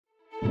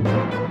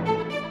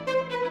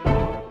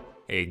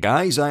Hey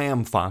guys, I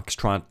am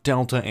Foxtrot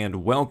Delta,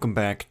 and welcome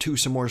back to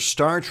some more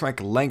Star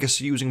Trek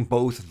Legacy using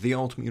both the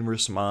Ultimate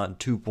Universe mod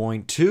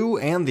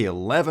 2.2 and the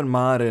 11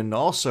 mod, and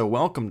also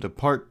welcome to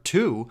part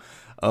 2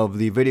 of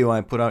the video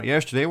I put out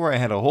yesterday where I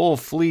had a whole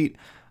fleet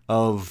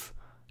of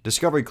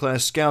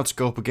Discovery-class scouts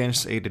go up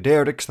against a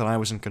Diderics that I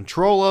was in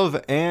control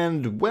of,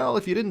 and, well,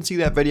 if you didn't see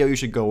that video, you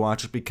should go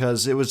watch it,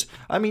 because it was,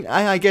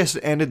 I guess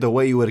it ended the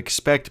way you would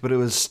expect, but it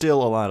was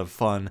still a lot of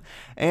fun.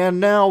 And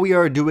now we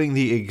are doing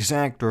the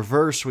exact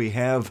reverse. We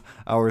have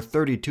our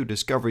 32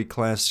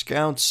 Discovery-class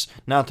scouts,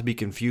 not to be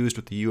confused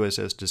with the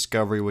USS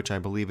Discovery, which I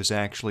believe is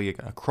actually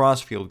a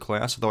crossfield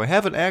class, although I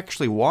haven't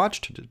actually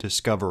watched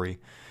Discovery.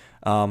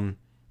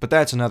 But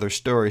that's another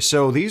story.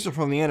 So these are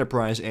from the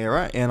Enterprise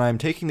era, and I'm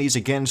taking these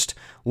against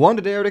one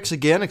Diderics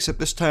again, except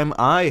this time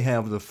I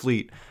have the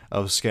fleet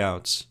of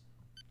scouts.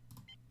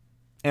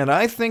 And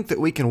I think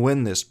that we can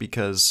win this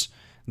because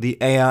the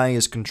AI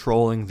is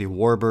controlling the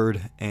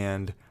Warbird,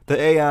 and the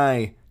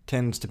AI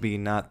tends to be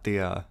not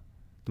the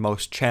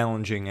most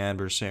challenging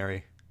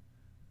adversary.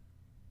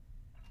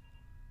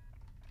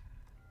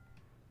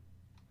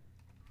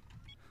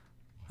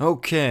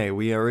 Okay,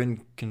 we are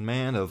in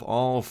command of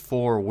all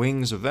 4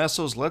 wings of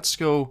vessels. Let's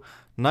go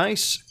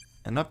nice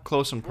and up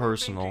close and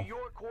personal.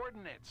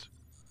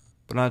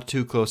 But not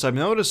too close. I've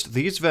noticed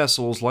these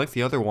vessels, like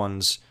the other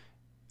ones,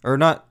 or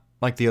not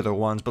like the other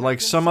ones, but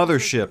like some other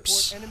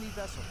ships,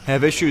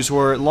 have issues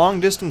where at long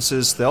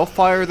distances they'll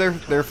fire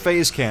their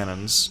phase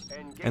cannons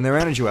and their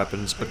energy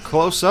weapons, but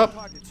close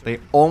up,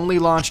 they only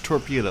launch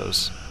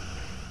torpedoes.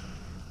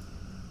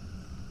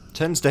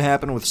 Tends to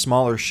happen with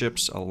smaller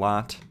ships a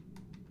lot.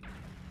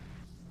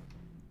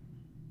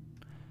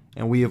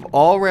 And we have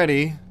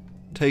already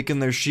taken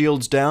their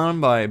shields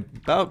down by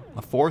about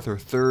a 4th or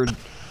 3rd.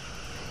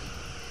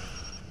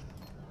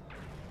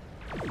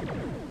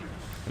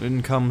 And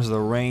in comes the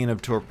rain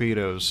of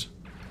torpedoes.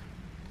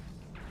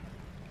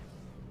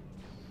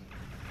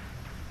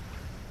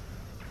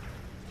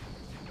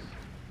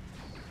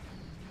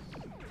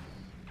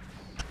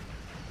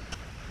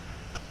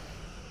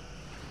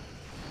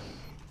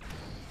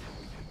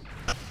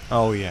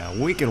 Oh yeah,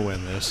 we can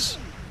win this.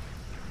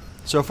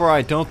 So far,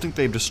 I don't think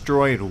they've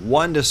destroyed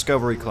one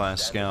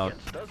Discovery-class scout.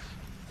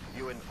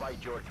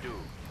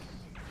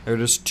 There are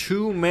just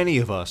too many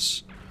of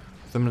us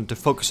for them to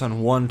focus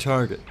on one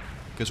target,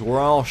 because we're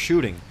all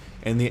shooting,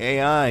 and the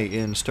AI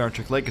in Star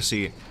Trek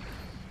Legacy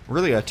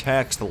really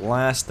attacks the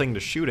last thing to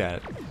shoot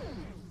at.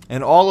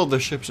 And all of the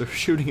ships are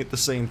shooting at the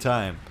same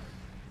time.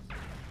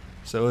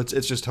 So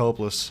it's just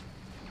hopeless.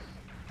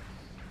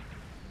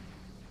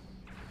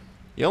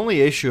 The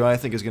only issue I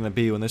think is going to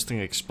be when this thing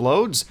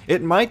explodes,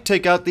 it might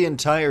take out the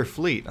entire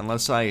fleet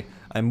unless I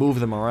move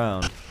them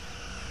around.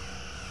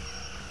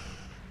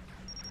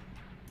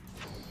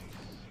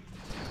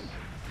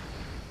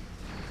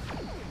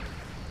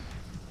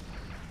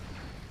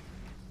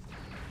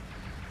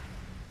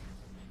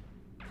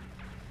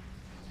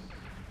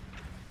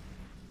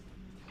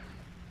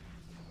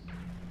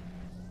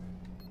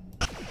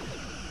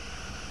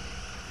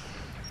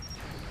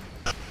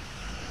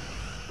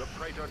 The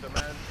Praetor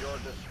demands your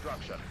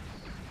destruction.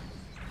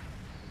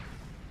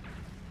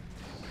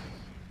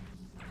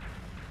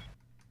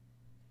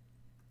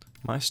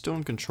 Am I still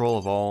in control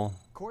of all?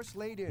 Course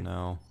laid in.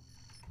 No.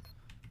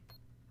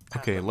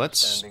 Okay,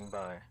 let's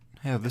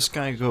have this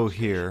guy go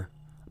here.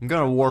 I'm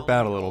gonna warp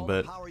out a little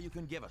bit,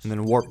 and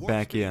then warp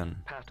back in.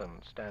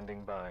 Patton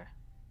standing by.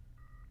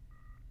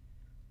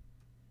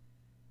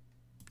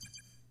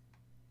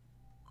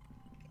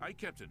 Aye,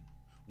 Captain.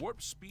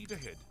 Warp speed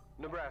ahead.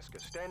 Nebraska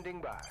standing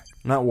by.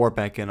 Not warp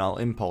back in, I'll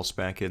impulse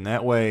back in.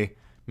 That way,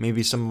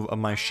 maybe some of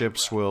my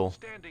ships will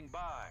Standing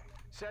by.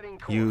 Setting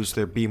course. use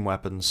their beam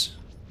weapons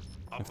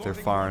if they're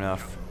far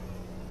enough.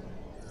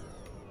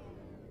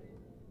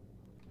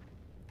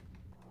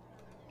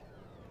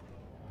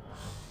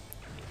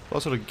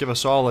 Plus, it'll give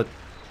us all a...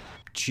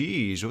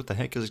 Jeez, what the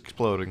heck is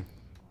exploding?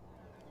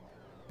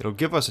 It'll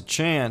give us a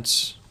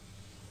chance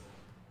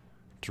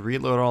to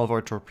reload all of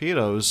our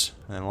torpedoes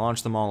and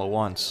launch them all at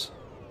once.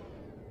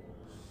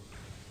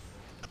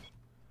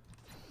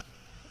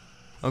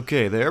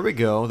 Okay, there we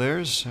go.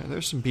 There's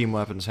some beam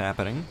weapons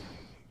happening.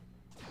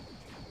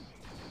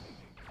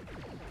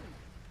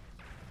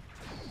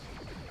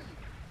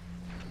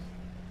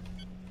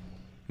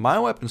 My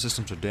weapon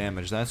systems are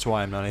damaged, that's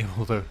why I'm not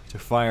able to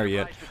fire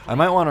yet. I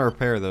might want to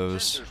repair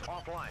those.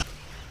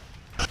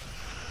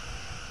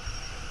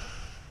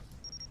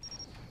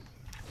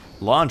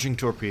 Launching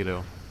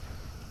torpedo.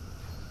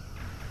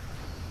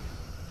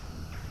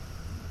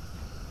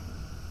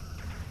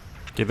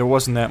 Okay, there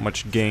wasn't that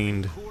much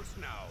gained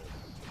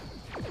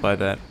by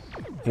that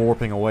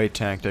warping away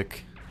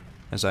tactic,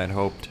 as I'd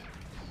hoped.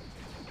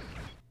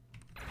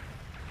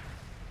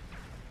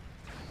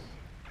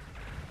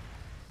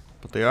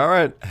 But they are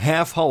at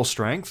half hull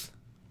strength.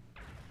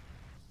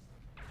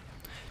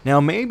 Now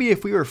maybe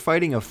if we were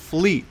fighting a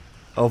fleet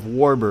of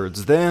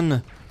Warbirds,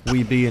 then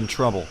we'd be in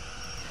trouble.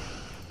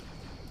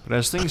 But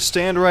as things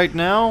stand right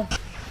now,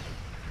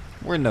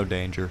 we're in no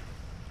danger.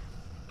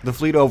 the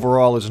fleet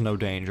overall is in no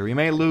danger. We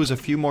may lose a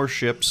few more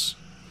ships,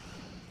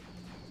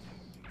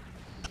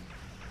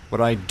 but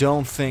I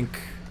don't think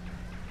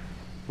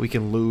we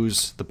can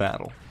lose the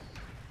battle.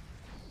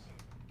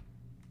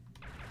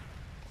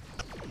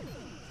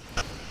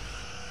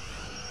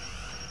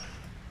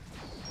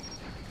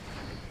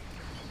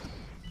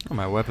 Oh,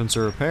 my weapons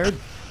are repaired.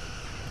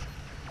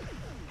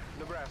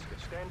 Nebraska,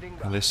 standing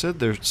by. And they said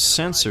their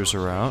sensors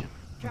are out.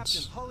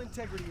 Let's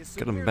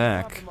get them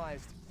back.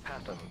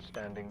 Patton,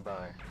 standing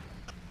by.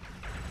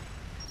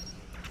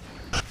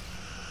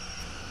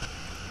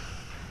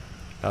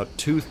 About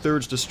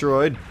 2/3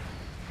 destroyed.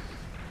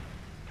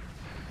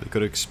 They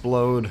could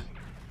explode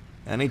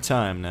any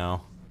time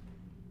now.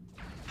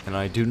 And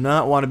I do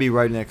not want to be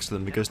right next to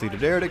them because the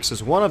Diderotix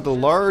is one of the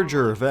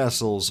larger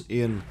vessels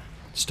in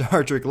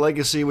Star Trek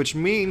Legacy, which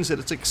means that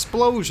its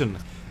explosion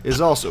is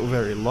also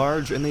very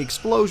large, and the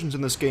explosions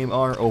in this game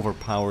are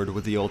overpowered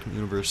with the Ultimate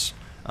Universe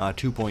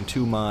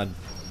 2.2 mod.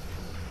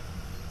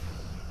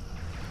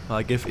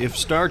 Like, if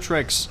Star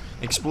Trek's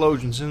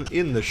explosions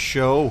in the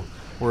show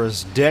were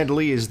as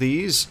deadly as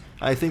these,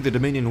 I think the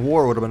Dominion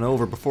War would have been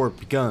over before it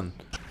begun.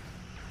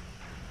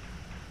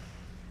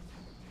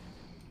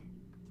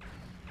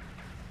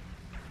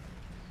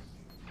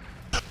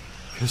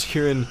 Because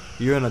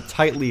you're in a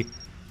tightly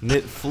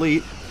knit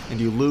fleet, and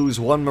you lose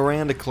one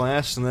Miranda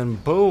class, and then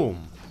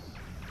boom,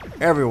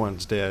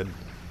 everyone's dead.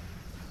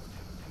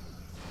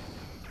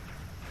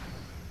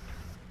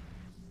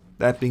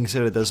 That being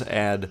said, it does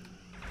add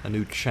a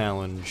new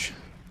challenge,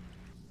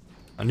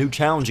 a new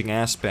challenging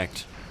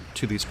aspect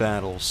to these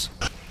battles.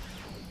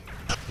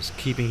 Just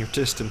keeping your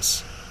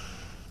distance.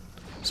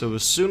 So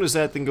as soon as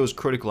that thing goes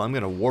critical, I'm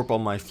gonna warp all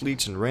my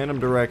fleets in random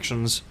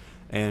directions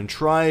and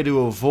try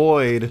to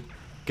avoid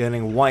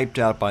getting wiped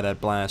out by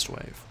that blast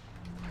wave.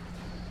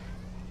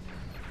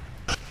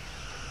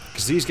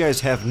 Because these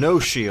guys have no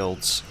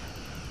shields.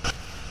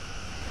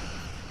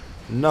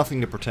 Nothing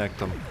to protect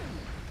them.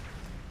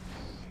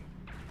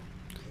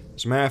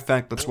 As a matter of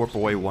fact, let's warp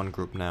away one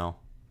group now.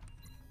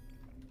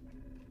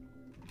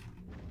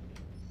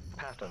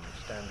 Patton,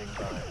 standing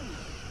by.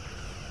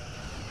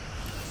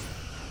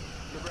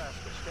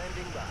 Nebraska,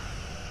 standing by.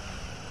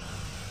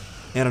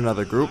 And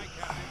another group. Aye,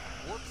 Captain.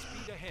 Warp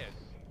speed ahead.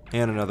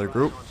 And another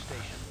group. On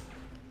station.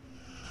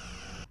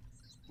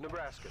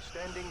 Nebraska,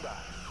 standing by.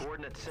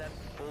 Coordinates set,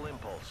 full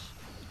impulse.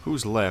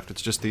 Who's left?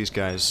 It's just these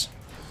guys.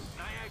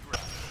 Niagara,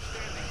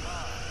 standing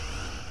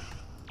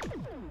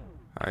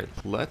by. Alright,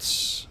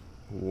 let's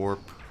warp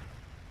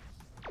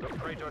The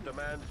Praetor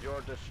demands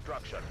your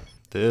destruction.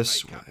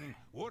 this Aye, way. Captain.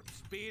 Warp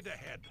speed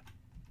ahead.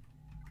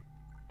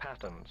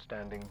 Patton,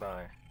 standing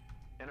by.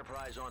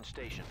 Enterprise on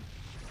station.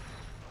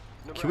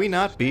 Can we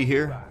not be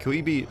here? Can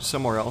we be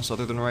somewhere else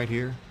other than right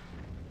here?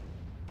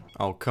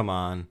 Oh, come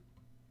on.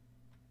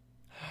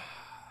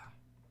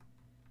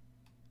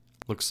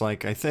 Looks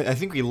like I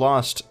think we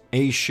lost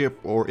a ship,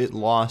 or it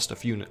lost a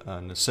few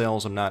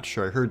nacelles. I'm not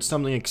sure. I heard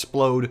something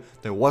explode.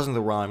 That wasn't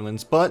the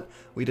Romulans, but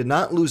we did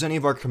not lose any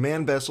of our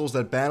command vessels.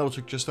 That battle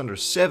took just under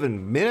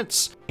 7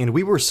 minutes, and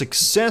we were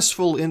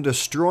successful in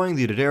destroying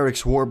the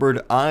Diderotix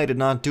Warbird. I did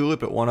not do it,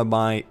 but one of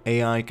my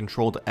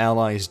AI-controlled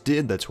allies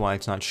did. That's why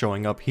it's not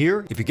showing up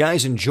here. If you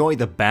guys enjoyed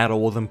the battle,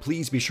 well then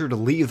please be sure to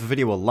leave the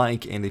video a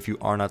like, and if you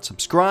are not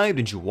subscribed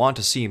and you want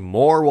to see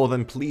more, well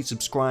then please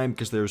subscribe,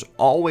 because there's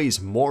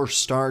always more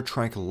Star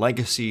Trek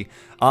Legacy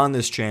on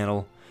this channel.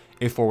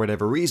 If for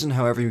whatever reason,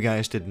 however, you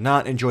guys did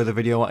not enjoy the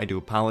video, I do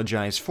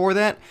apologize for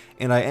that,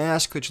 and I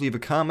ask that you leave a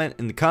comment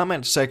in the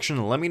comment section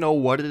and let me know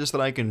what it is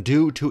that I can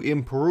do to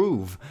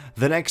improve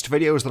the next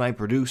videos that I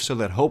produce, so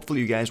that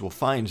hopefully you guys will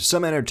find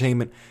some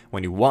entertainment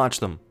when you watch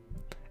them.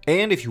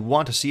 And if you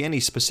want to see any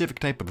specific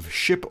type of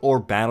ship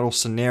or battle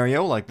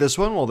scenario like this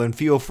one, well then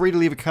feel free to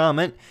leave a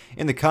comment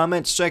in the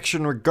comment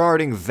section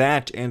regarding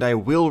that, and I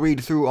will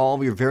read through all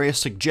of your various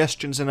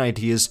suggestions and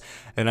ideas,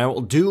 and I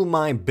will do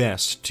my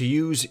best to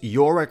use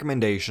your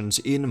recommendations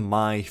in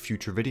my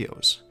future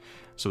videos.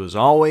 So as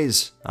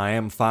always, I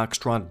am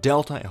Foxtrot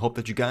Delta. I hope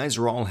that you guys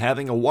are all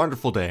having a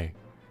wonderful day,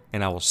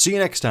 and I will see you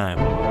next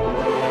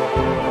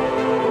time.